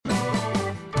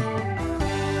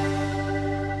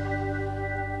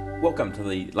Welcome to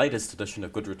the latest edition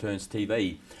of Good Returns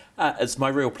TV. It's my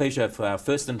real pleasure for our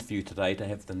first interview today to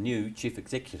have the new Chief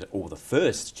Executive, or the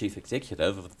first Chief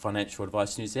Executive of Financial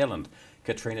Advice New Zealand,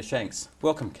 Katrina Shanks.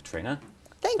 Welcome, Katrina.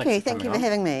 Thank you for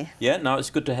having me. Yeah, no, it's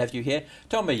good to have you here.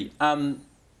 Tell me a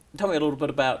little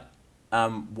bit about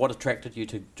what attracted you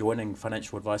to joining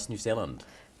Financial Advice New Zealand.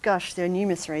 Gosh, there are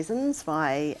numerous reasons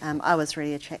why I was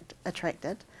really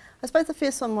attracted. I suppose the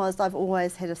first one was I've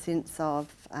always had a sense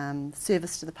of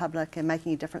service to the public and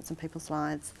making a difference in people's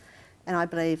lives. And I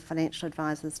believe financial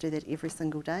advisors do that every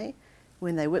single day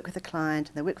when they work with a client,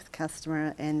 and they work with a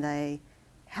customer, and they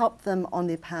help them on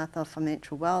their path of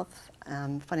financial wealth,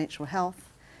 financial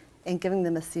health, and giving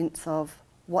them a sense of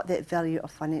what that value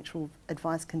of financial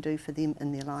advice can do for them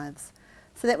in their lives.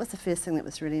 So that was the first thing that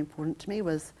was really important to me,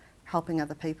 was helping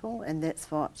other people, and that's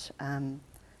what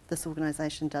this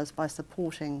organisation does by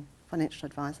supporting financial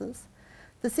advisors.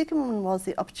 The second one was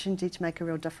the opportunity to make a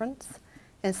real difference.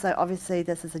 And so obviously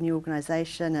this is a new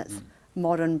organisation, it's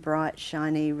modern, bright,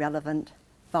 shiny, relevant,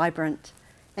 vibrant,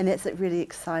 and that's really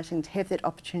exciting to have that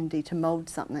opportunity to mould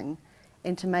something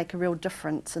and to make a real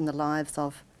difference in the lives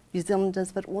of New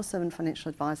Zealanders, but also in financial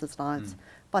advisors' lives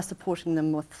by supporting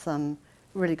them with some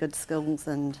really good skills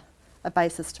and a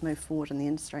basis to move forward in the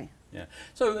industry. Yeah.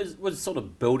 So was sort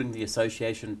of building the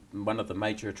association one of the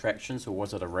major attractions, or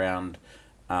was it around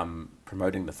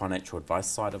promoting the financial advice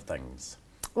side of things?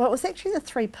 Well, it was actually the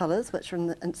three pillars which are in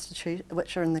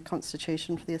the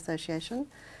constitution for the association.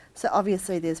 So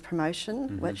obviously there's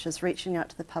promotion, which is reaching out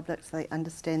to the public so they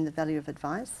understand the value of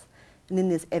advice. And then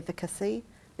there's advocacy,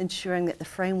 ensuring that the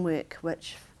framework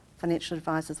which financial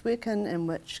advisors work in and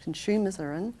which consumers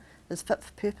are in is fit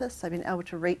for purpose. So being able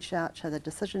to reach out to the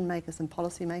decision makers and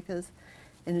policy makers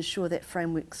and ensure that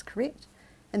framework's correct.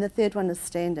 And the third one is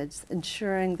standards,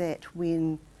 ensuring that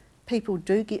when people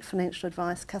do get financial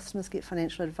advice, customers get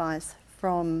financial advice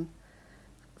from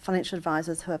financial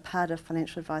advisors who are part of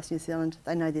Financial Advice New Zealand,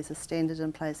 they know there's a standard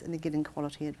in place and they're getting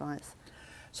quality advice.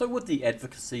 So with the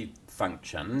advocacy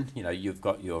function, you know, you've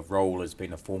got your role as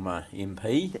being a former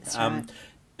MP. That's right.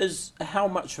 How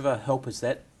much of a help is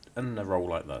that in a role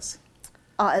like this?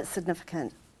 Oh, it's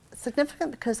significant.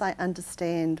 Significant because I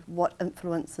understand what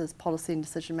influences policy and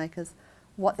decision makers,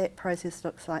 what that process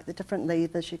looks like, the different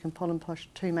levers you can pull and push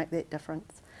to make that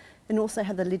difference, and also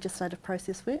how the legislative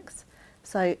process works.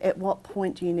 So at what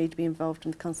point do you need to be involved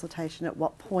in the consultation? At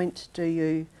what point do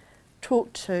you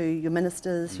talk to your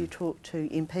ministers, you talk to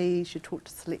MPs, you talk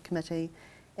to select committee,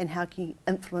 and how can you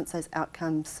influence those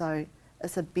outcomes so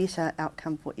it's a better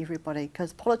outcome for everybody?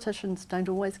 Because politicians don't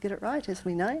always get it right, as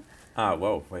we know. Ah,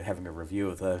 well, we're having a review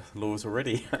of the laws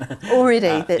already.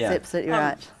 That's absolutely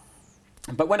right.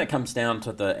 But when it comes down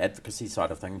to the advocacy side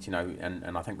of things, you know,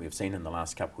 and I think we've seen in the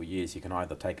last couple of years, you can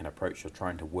either take an approach of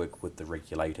trying to work with the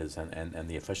regulators and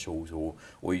the officials,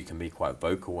 or you can be quite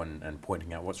vocal and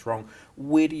pointing out what's wrong.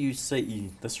 Where do you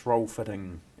see this role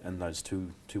fitting in those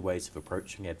two ways of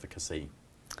approaching advocacy?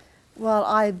 Well,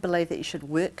 I believe that you should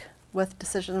work with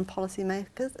decision and policy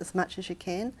makers as much as you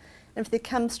can. And if there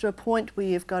comes to a point where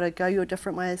you've got to go your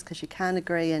different ways because you can't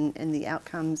agree and the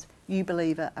outcomes you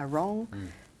believe are wrong,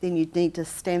 then you need to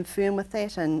stand firm with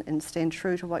that and stand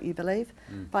true to what you believe.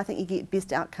 But I think you get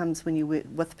best outcomes when you work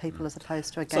with people as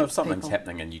opposed to against people. So if something's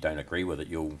happening and you don't agree with it,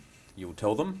 you'll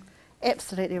tell them?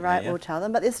 Absolutely right, we'll tell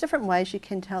them. But there's different ways you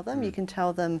can tell them. You can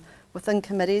tell them within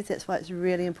committees. That's why it's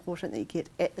really important that you get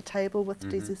at the table with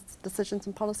decisions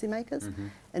and policy makers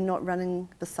and not running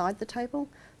beside the table.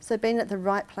 So being at the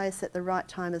right place at the right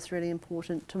time is really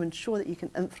important to ensure that you can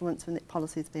influence when that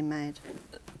policy has been made.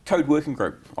 Code Working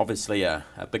Group, obviously a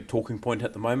big talking point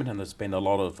at the moment, and there's been a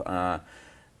lot of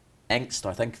angst,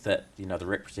 I think, that, you know, the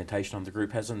representation on the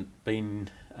group hasn't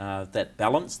been that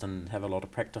balanced and have a lot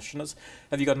of practitioners.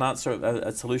 Have you got an answer,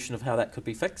 a solution of how that could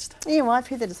be fixed? Yeah, well, I've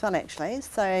heard that as well, actually.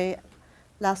 So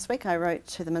last week I wrote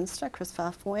to the Minister, Chris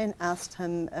Farfoy, and asked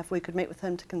him if we could meet with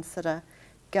him to consider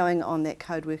going on that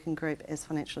Code Working Group as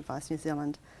Financial Advice New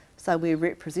Zealand. So we're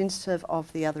representative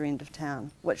of the other end of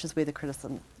town, which is where the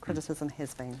criticism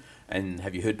has been. And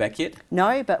have you heard back yet?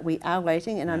 No, but we are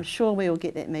waiting, and I'm sure we will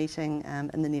get that meeting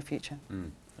in the near future.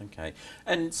 Okay.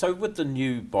 And so with the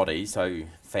new body, so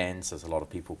FANZ, as a lot of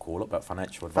people call it, but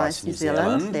Financial Advice New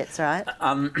Zealand. That's right.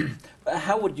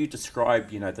 How would you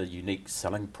describe, you know, the unique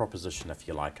selling proposition, if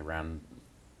you like, around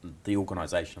the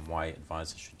organisation and why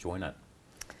advisors should join it?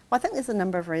 Well, I think there's a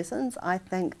number of reasons. I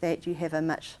think that you have a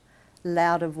much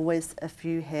louder voice if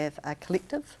you have a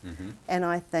collective, and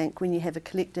I think when you have a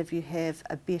collective you have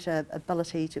a better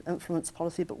ability to influence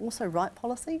policy but also write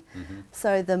policy.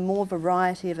 So the more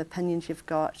variety of opinions you've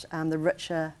got, the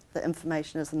richer the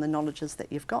information is and the knowledge is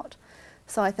that you've got.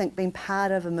 So I think being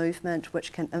part of a movement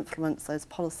which can influence those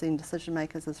policy and decision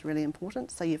makers is really important.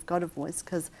 So you've got a voice,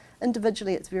 because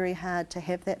individually it's very hard to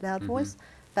have that loud voice,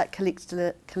 but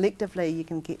collectively you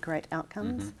can get great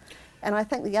outcomes. And I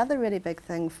think the other really big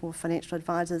thing for financial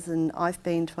advisors, and I've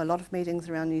been to a lot of meetings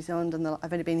around New Zealand, and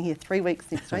I've only been here 3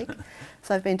 weeks next week,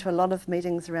 so I've been to a lot of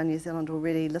meetings around New Zealand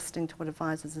already, listening to what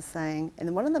advisors are saying.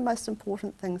 And one of the most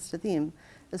important things to them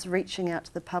is reaching out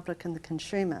to the public and the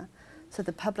consumer, so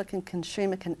the public and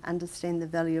consumer can understand the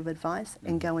value of advice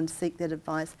and go and seek that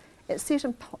advice at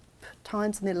certain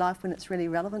times in their life when it's really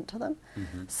relevant to them.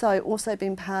 So also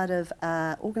being part of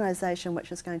an organisation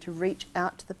which is going to reach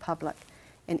out to the public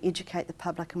and educate the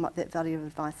public on what that value of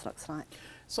advice looks like.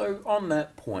 So on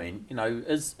that point, you know,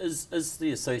 is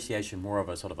the association more of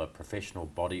a sort of a professional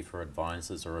body for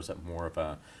advisors, or is it more of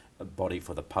a body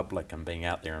for the public and being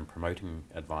out there and promoting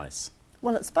advice?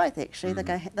 Well, it's both actually.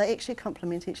 They actually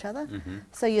complement each other.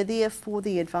 So you're there for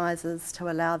the advisors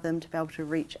to allow them to be able to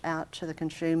reach out to the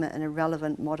consumer in a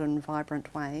relevant, modern,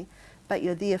 vibrant way, but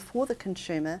you're there for the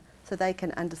consumer so they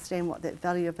can understand what that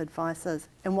value of advice is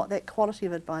and what that quality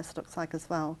of advice looks like as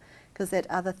well, because that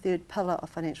other third pillar of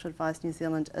Financial Advice New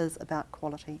Zealand is about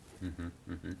quality.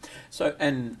 So,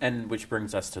 and which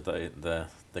brings us to the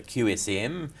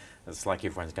QSM. It's like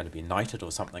everyone's going to be knighted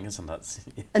or something, isn't it?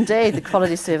 Indeed, the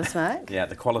Quality Service Mark. Yeah,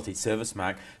 the Quality Service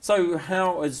Mark. So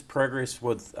how is progress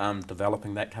with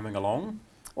developing that coming along?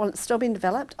 Well, it's still being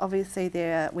developed. Obviously,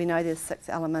 we know there's 6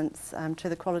 elements to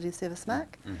the Quality Service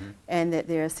Mark, and that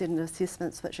there are certain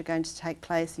assessments which are going to take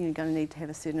place, and you're going to need to have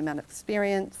a certain amount of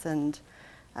experience and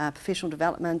professional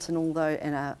development, and although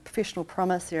in a professional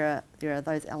promise there are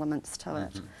those elements to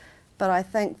it. But I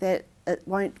think that it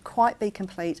won't quite be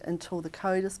complete until the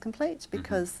code is complete,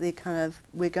 because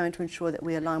we're going to ensure that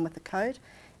we align with the code.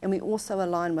 And we also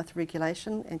align with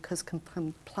regulation, and because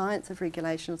compliance of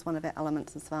regulation is one of our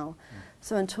elements as well.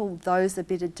 So until those are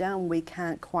bedded down, we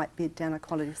can't quite bed down a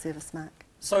Quality Service Mark.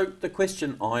 So the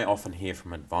question I often hear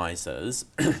from advisors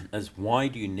is, why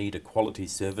do you need a Quality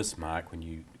Service Mark when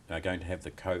you are going to have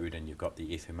the code and you've got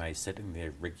the FMA sitting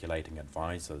there regulating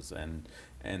advisors and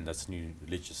this new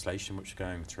legislation which is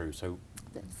going through? So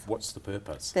what's the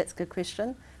purpose? That's a good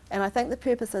question. And I think the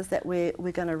purpose is that we're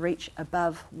going to reach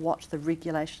above what the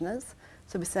regulation is.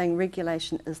 So we're saying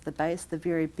regulation is the base, the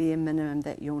very bare minimum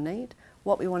that you'll need.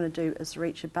 What we want to do is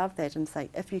reach above that and say,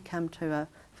 if you come to a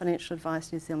Financial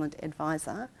Advice New Zealand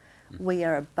advisor, we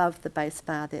are above the base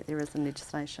bar that there is in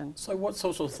legislation. So what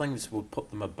sorts of things will put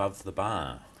them above the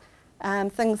bar?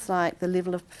 Things like the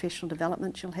level of professional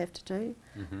development you'll have to do,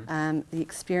 the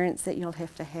experience that you'll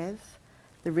have to have,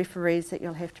 the referees that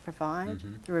you'll have to provide,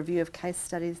 the review of case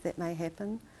studies that may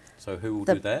happen. So who will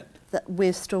do that?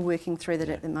 We're still working through that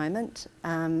at the moment.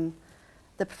 The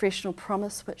professional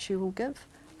promise which you will give.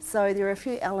 So there are a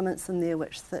few elements in there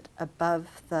which sit above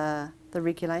the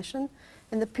regulation.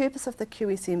 And the purpose of the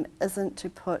QSM isn't to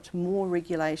put more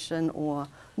regulation or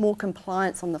more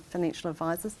compliance on the financial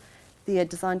advisors. They are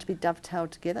designed to be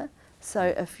dovetailed together. So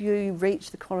if you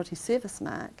reach the Quality Service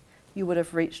Mark, you would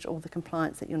have reached all the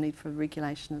compliance that you'll need for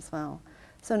regulation as well.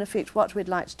 So in effect, what we'd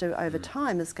like to do over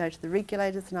time is go to the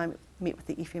regulators, and I met with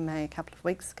the FMA a couple of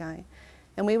weeks ago,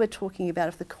 and we were talking about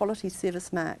if the Quality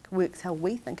Service Mark works how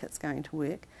we think it's going to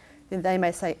work, then they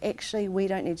may say, actually, we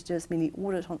don't need to do as many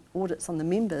audits on the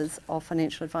members of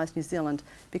Financial Advice New Zealand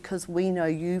because we know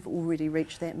you've already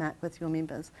reached that mark with your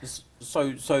members.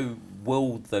 So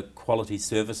will the Quality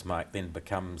Service Mark then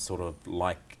become sort of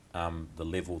like the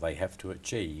level they have to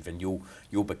achieve, and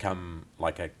you'll become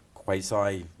like a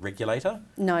quasi-regulator?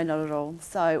 No, not at all.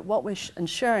 So what we're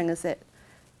ensuring is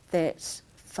that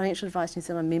Financial Advice New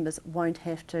Zealand members won't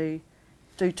have to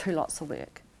do 2 lots of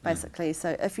work, basically.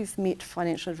 So if you've met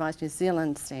Financial Advice New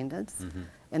Zealand standards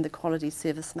and the Quality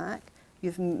Service Mark,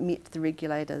 you've met the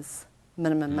regulators'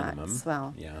 minimum marks as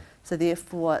well. So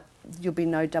therefore, there'll be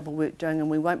no double work doing, and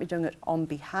we won't be doing it on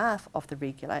behalf of the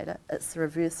regulator. It's the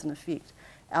reverse in effect.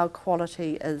 Our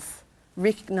quality is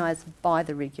recognised by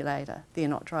the regulator. They're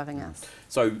not driving us.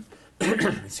 So,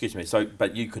 excuse me,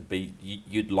 but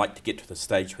you'd like to get to the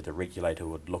stage where the regulator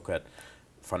would look at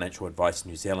Financial Advice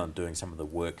New Zealand doing some of the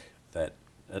work that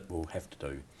it will have to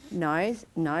do? No, yes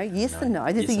and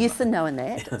no. There's a yes and no in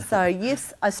that. So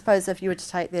yes, I suppose if you were to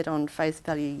take that on face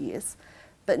value, yes.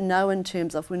 But no in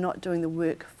terms of we're not doing the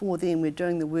work for them, we're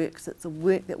doing the work because it's a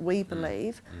work that we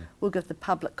believe will give the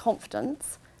public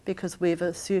confidence because we have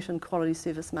a certain Quality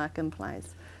Service Mark in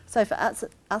place. So for us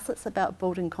it's about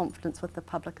building confidence with the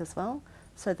public as well,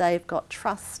 so they've got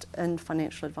trust in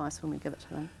financial advice when we give it to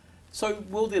them. So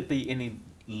will there be any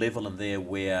level in there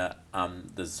where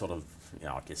there's sort of, you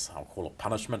know, I guess I'll call it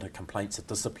punishment, or complaints, a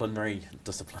disciplinary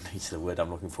is the word I'm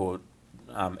looking for,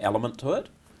 element to it?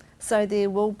 So there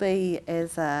will be,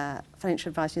 as Financial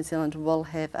Advice New Zealand will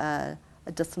have a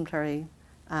disciplinary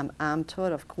arm to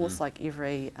it, of course, like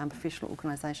every professional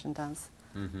organisation does.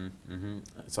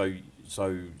 So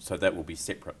that will be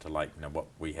separate to, like, you know, what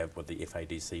we have with the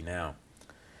FADC now.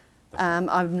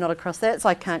 I'm not across that, so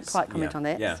I can't quite comment on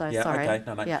that. So sorry. Okay,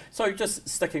 no. Yeah. So just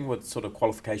sticking with sort of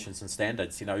qualifications and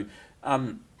standards, you know,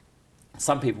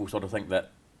 some people sort of think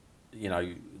that, you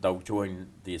know, they'll join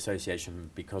the association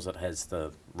because it has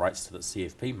the rights to the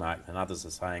CFP mark, and others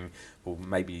are saying, well,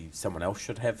 maybe someone else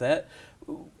should have that.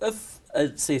 If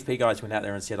CFP guys went out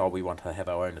there and said, oh, we want to have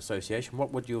our own association,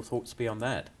 what would your thoughts be on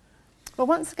that? Well,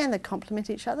 once again, they complement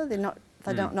each other. They're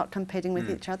not competing with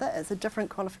each other. It's a different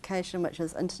qualification which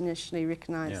is internationally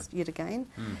recognised yet again.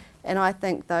 And I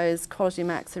think those quality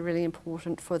marks are really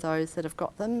important for those that have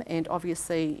got them. And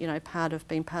obviously, you know, part of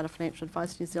being part of Financial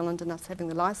Advice New Zealand and us having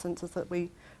the licence is that we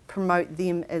promote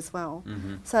them as well.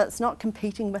 So it's not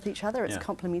competing with each other, it's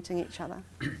complementing each other.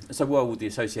 So will the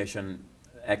association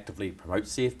actively promote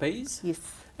CFPs? Yes.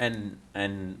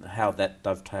 And how that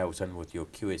dovetails in with your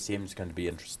QSM is going to be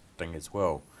interesting as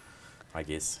well, I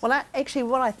guess. Well, actually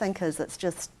what I think is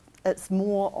it's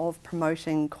more of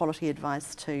promoting quality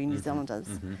advice to New Zealanders.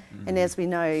 And as we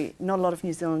know, not a lot of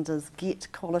New Zealanders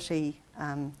get quality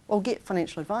or get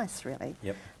financial advice, really.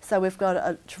 So we've got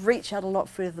to reach out a lot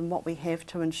further than what we have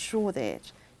to ensure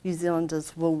that New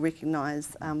Zealanders will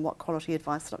recognise what quality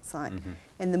advice looks like.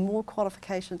 And the more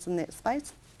qualifications in that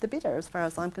space, the better, as far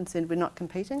as I'm concerned. We're not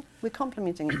competing, we're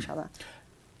complementing each other.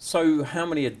 So how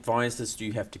many advisors do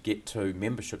you have to get to,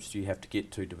 memberships do you have to get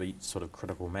to be sort of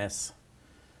critical mass?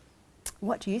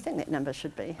 What do you think that number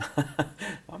should be?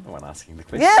 I'm the one asking the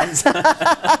questions.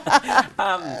 Yeah.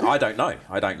 I don't know.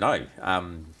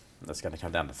 That's going to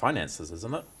come down to finances,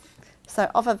 isn't it? So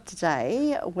of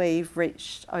today, we've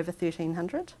reached over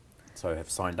 1,300. So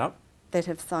have signed up? That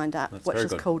have signed up, That's which very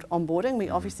is good. called onboarding. We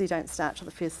obviously don't start till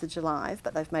the 1st of July,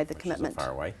 but they've made the commitment. Which is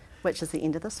far away. Which is the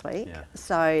end of this week. Yeah.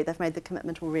 So they've made the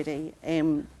commitment already,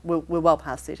 and we're well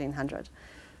past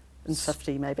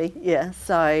 1,350 maybe. Yeah.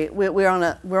 So we're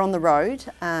on the road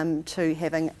to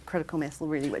having critical mass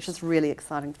already, which is really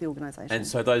exciting for the organisation. And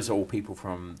so those are all people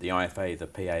from the IFA, the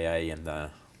PAA, and the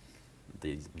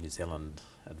New Zealand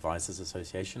Advisors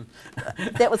Association.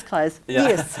 That was close. Yeah.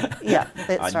 Yes. Yeah.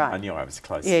 That's right. I knew I was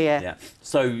close. Yeah.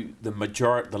 So the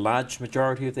large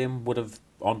majority of them would have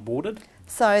onboarded.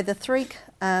 So the three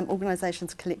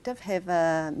organisations collective have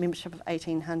a membership of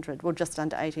 1,800, well just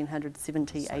under 1,800,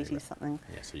 70, 80 something.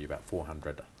 Yeah, so you're about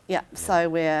 400. Yeah, so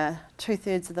we're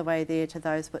 2/3 of the way there to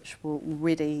those which were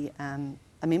already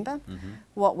a member.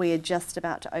 What we are just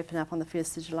about to open up on the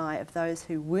 1st of July of those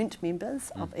who weren't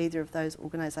members of either of those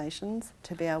organisations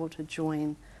to be able to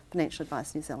join Financial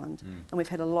Advice New Zealand. And we've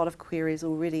had a lot of queries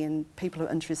already and people who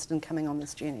are interested in coming on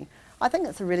this journey. I think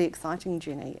it's a really exciting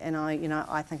journey, and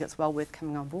I think it's well worth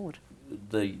coming on board.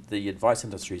 The advice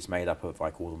industry is made up of,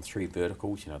 I call them, 3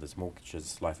 verticals. You know, there's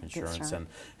mortgages, life insurance, right.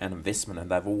 and investment,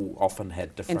 and they've all often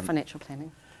had different... And financial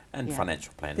planning. And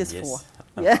financial planning, There's yes.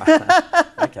 4. Yeah.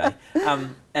 Okay.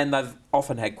 And they've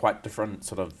often had quite different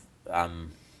sort of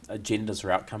agendas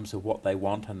or outcomes of what they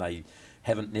want, and they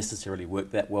haven't necessarily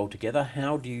worked that well together.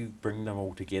 How do you bring them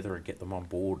all together and get them on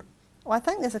board? Well, I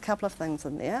think there's a couple of things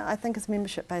in there. I think as a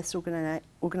membership-based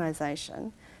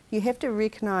organisation, you have to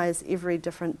recognise every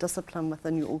different discipline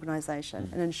within your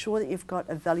organisation and ensure that you've got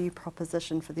a value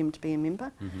proposition for them to be a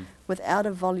member. Without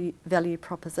a value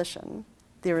proposition,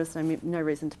 there is no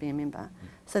reason to be a member.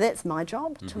 So that's my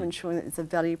job, to ensure that there's a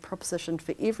value proposition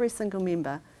for every single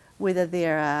member, whether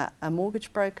they're a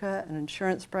mortgage broker, an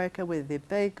insurance broker, whether they're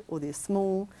big or they're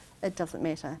small, it doesn't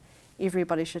matter.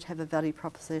 Everybody should have a value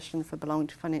proposition for belonging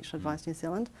to Financial Advice New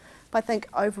Zealand. But I think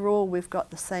overall we've got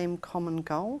the same common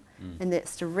goal, and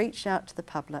that's to reach out to the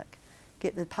public,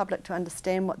 get the public to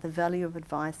understand what the value of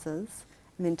advice is,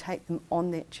 and then take them on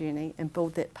that journey and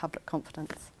build that public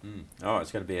confidence. Oh,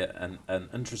 it's going to be an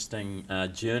interesting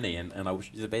journey, and I wish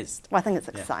you the best. Well, I think it's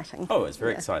exciting. Oh, it's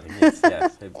very exciting, yes. Yeah.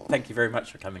 So thank you very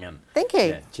much for coming in. Thank you.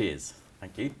 Yeah, cheers.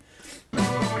 Thank you.